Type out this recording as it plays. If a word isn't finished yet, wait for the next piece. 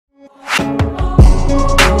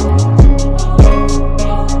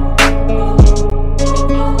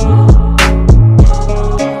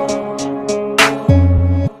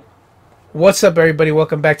What's up, everybody?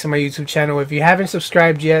 Welcome back to my YouTube channel. If you haven't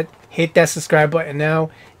subscribed yet, hit that subscribe button now,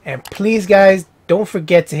 and please guys, don't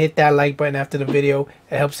forget to hit that like button after the video.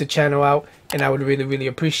 It helps the channel out and I would really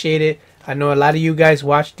appreciate it. I know a lot of you guys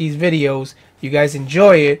watch these videos, you guys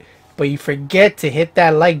enjoy it, but you forget to hit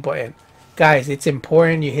that like button. Guys, it's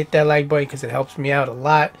important you hit that like button because it helps me out a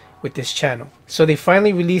lot with this channel. So they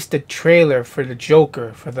finally released the trailer for the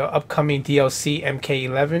Joker for the upcoming DLC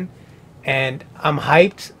MK11, and I'm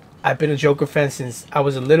hyped. I've been a Joker fan since I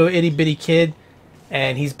was a little itty bitty kid,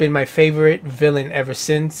 and he's been my favorite villain ever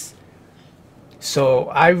since. So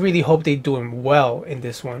I really hope they do him well in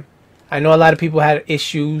this one. I know a lot of people had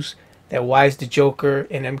issues that why is the Joker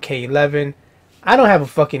in MK11. I don't have a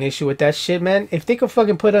fucking issue with that shit, man. If they could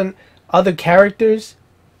fucking put on other characters,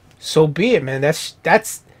 so be it, man. That's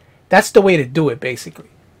the way to do it,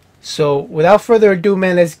 basically. So without further ado,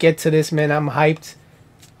 man, let's get to this, man. I'm hyped.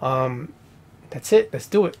 That's it. Let's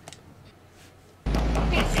do it.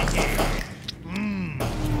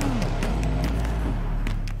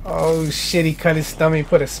 Oh shit, he cut his stomach,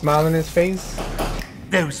 put a smile on his face.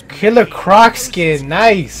 Those Killer Croc skin,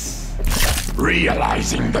 nice.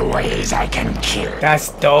 Realizing the ways I can kill. That's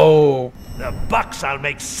dope. The bucks I'll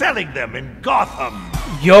make selling them in Gotham.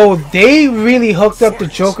 Yo, they really hooked up the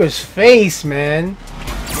Joker's face, man.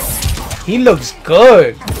 He looks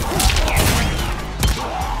good.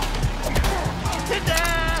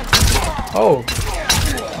 Oh.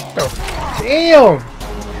 Oh. Damn.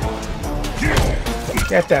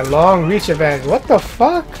 Got that long reach advantage. What the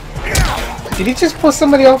fuck? Did he just pull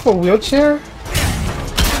somebody off a wheelchair?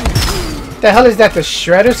 The hell is that? The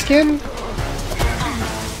Shredder skin?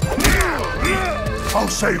 I'll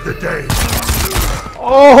save the day.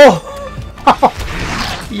 Oh!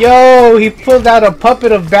 Yo, he pulled out a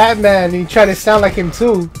puppet of Batman and he tried to sound like him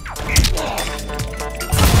too.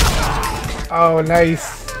 Oh,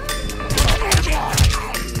 nice.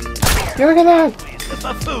 Yo, look at that! The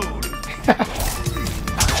buffoon.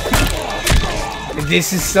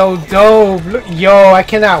 This is so dope. Look, yo, I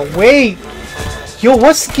cannot wait. Yo,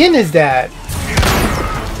 what skin is that?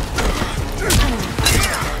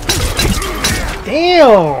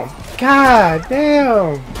 Damn. God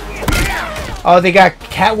damn. Oh, they got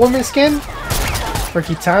Catwoman skin for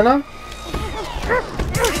Kitana.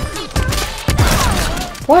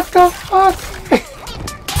 What the fuck?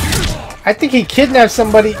 I think he kidnapped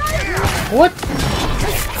somebody. What?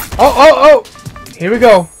 Oh. Here we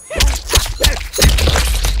go.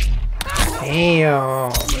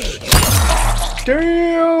 Damn.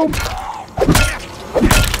 Damn.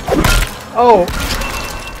 Oh.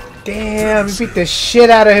 Damn, he beat the shit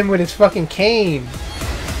out of him with his fucking cane.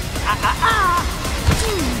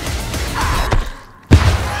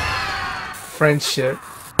 Friendship.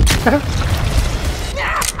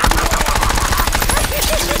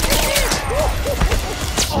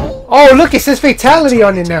 Oh, look, it says fatality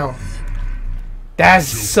on it now. That's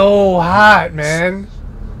so hot, man.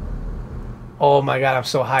 Oh my god, I'm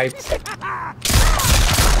so hyped.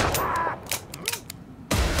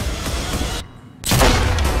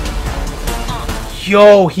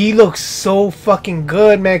 Yo, he looks so fucking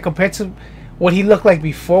good, man, compared to what he looked like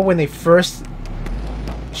before when they first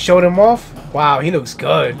showed him off. Wow, he looks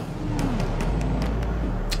good.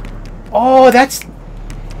 Oh, that's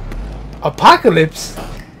Apocalypse.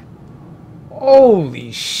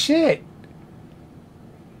 Holy shit.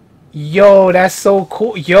 Yo, that's so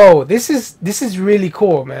cool. Yo, this is really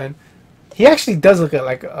cool, man. He actually does look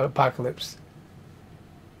like Apocalypse.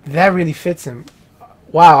 That really fits him.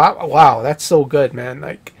 Wow, wow, that's so good, man.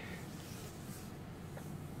 Like,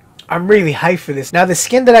 I'm really hyped for this. Now, the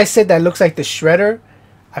skin that I said that looks like the Shredder,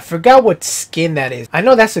 I forgot what skin that is. I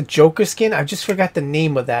know that's a Joker skin. I just forgot the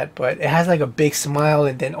name of that, but it has like a big smile,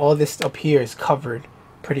 and then all this up here is covered,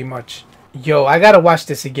 pretty much. Yo, I gotta watch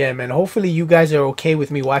this again, man. Hopefully you guys are okay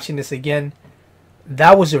with me watching this again.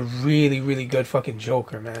 That was a really good fucking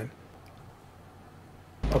Joker, man.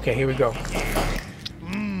 Okay, here we go.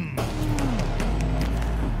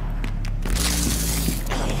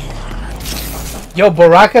 Yo,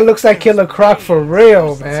 Baraka looks like Killer Croc for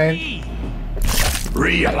real, man.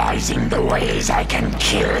 Realizing the ways I can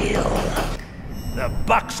kill you. The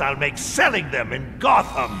bucks I'll make selling them in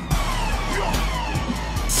Gotham.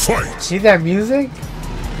 Fight! See that music?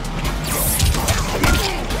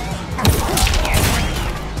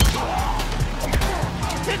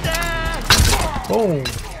 Boom.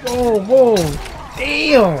 Whoa.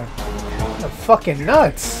 Damn. The fucking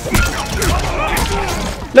nuts.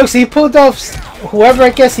 Look, so he pulled off whoever I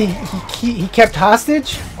guess he kept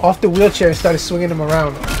hostage off the wheelchair and started swinging him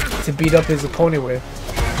around to beat up his opponent with.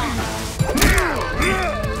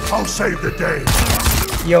 I'll save the day.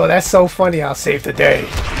 Yo, that's so funny. I'll save the day.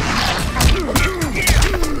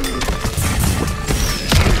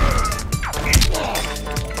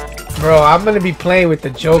 Bro, I'm gonna be playing with the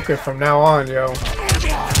Joker from now on, yo.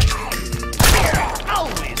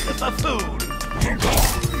 Always the buffoon.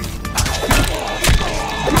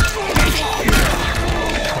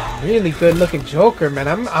 Really good looking Joker, man.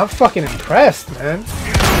 I'm fucking impressed, man.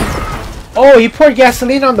 Oh, he poured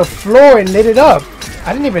gasoline on the floor and lit it up.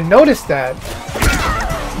 I didn't even notice that.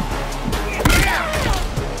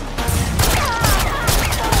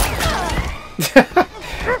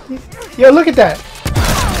 Yo, look at that.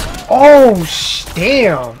 Oh,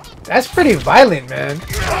 damn. That's pretty violent, man.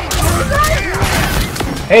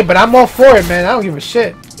 Hey, but I'm all for it, man. I don't give a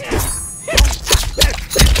shit.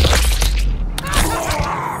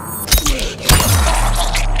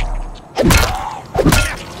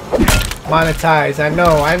 Monetize. I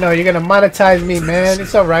know. You're gonna monetize me, man.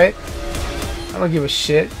 It's alright. I don't give a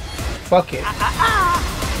shit. Fuck it.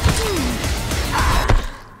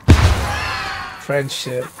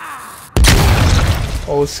 Friendship.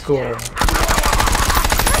 Old school.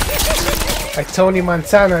 Like Tony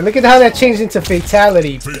Montana. Look at how that changed into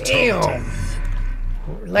fatality. Damn.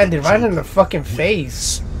 Landed right in the fucking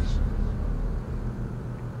face.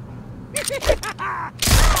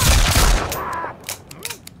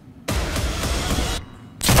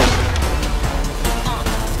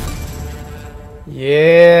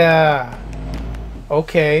 Yeah.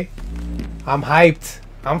 Okay. I'm hyped.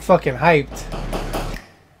 I'm fucking hyped.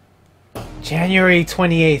 January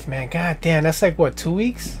 28th, man. God damn, that's like what, 2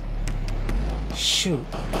 weeks? Shoot.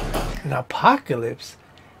 An apocalypse.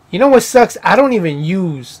 You know what sucks? I don't even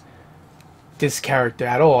use this character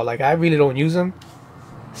at all. Like, I really don't use him.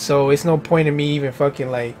 So it's no point in me even fucking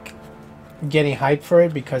like getting hyped for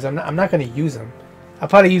it because I'm not gonna use him. I'll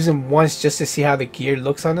probably use him once just to see how the gear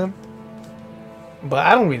looks on him. But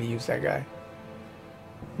I don't really use that guy.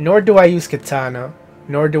 Nor do I use Katana.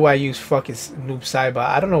 Nor do I use fucking Noob Saibot.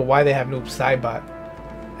 I don't know why they have Noob Saibot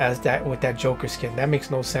as that with that Joker skin. That makes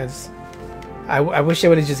no sense. I wish they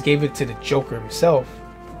would have just gave it to the Joker himself.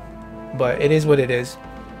 But it is what it is.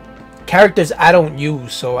 Characters I don't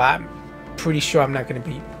use, so I'm pretty sure I'm not going to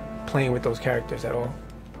be playing with those characters at all.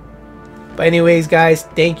 But anyways, guys,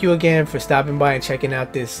 thank you again for stopping by and checking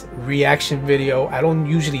out this reaction video. I don't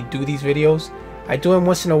usually do these videos. I do them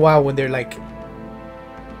once in a while when they're like,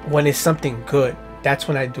 when it's something good. That's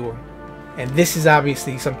when I do them. And this is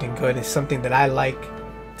obviously something good. It's something that I like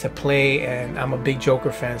to play, and I'm a big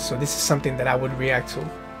Joker fan, so this is something that I would react to.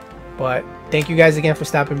 But thank you guys again for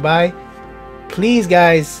stopping by. Please,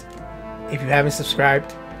 guys, if you haven't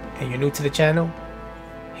subscribed and you're new to the channel,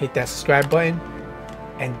 hit that subscribe button.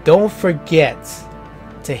 And don't forget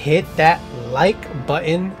to hit that like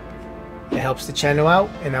button. It helps the channel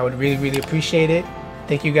out, and I would really, really appreciate it.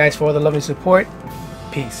 Thank you guys for all the love and support.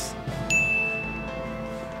 Peace.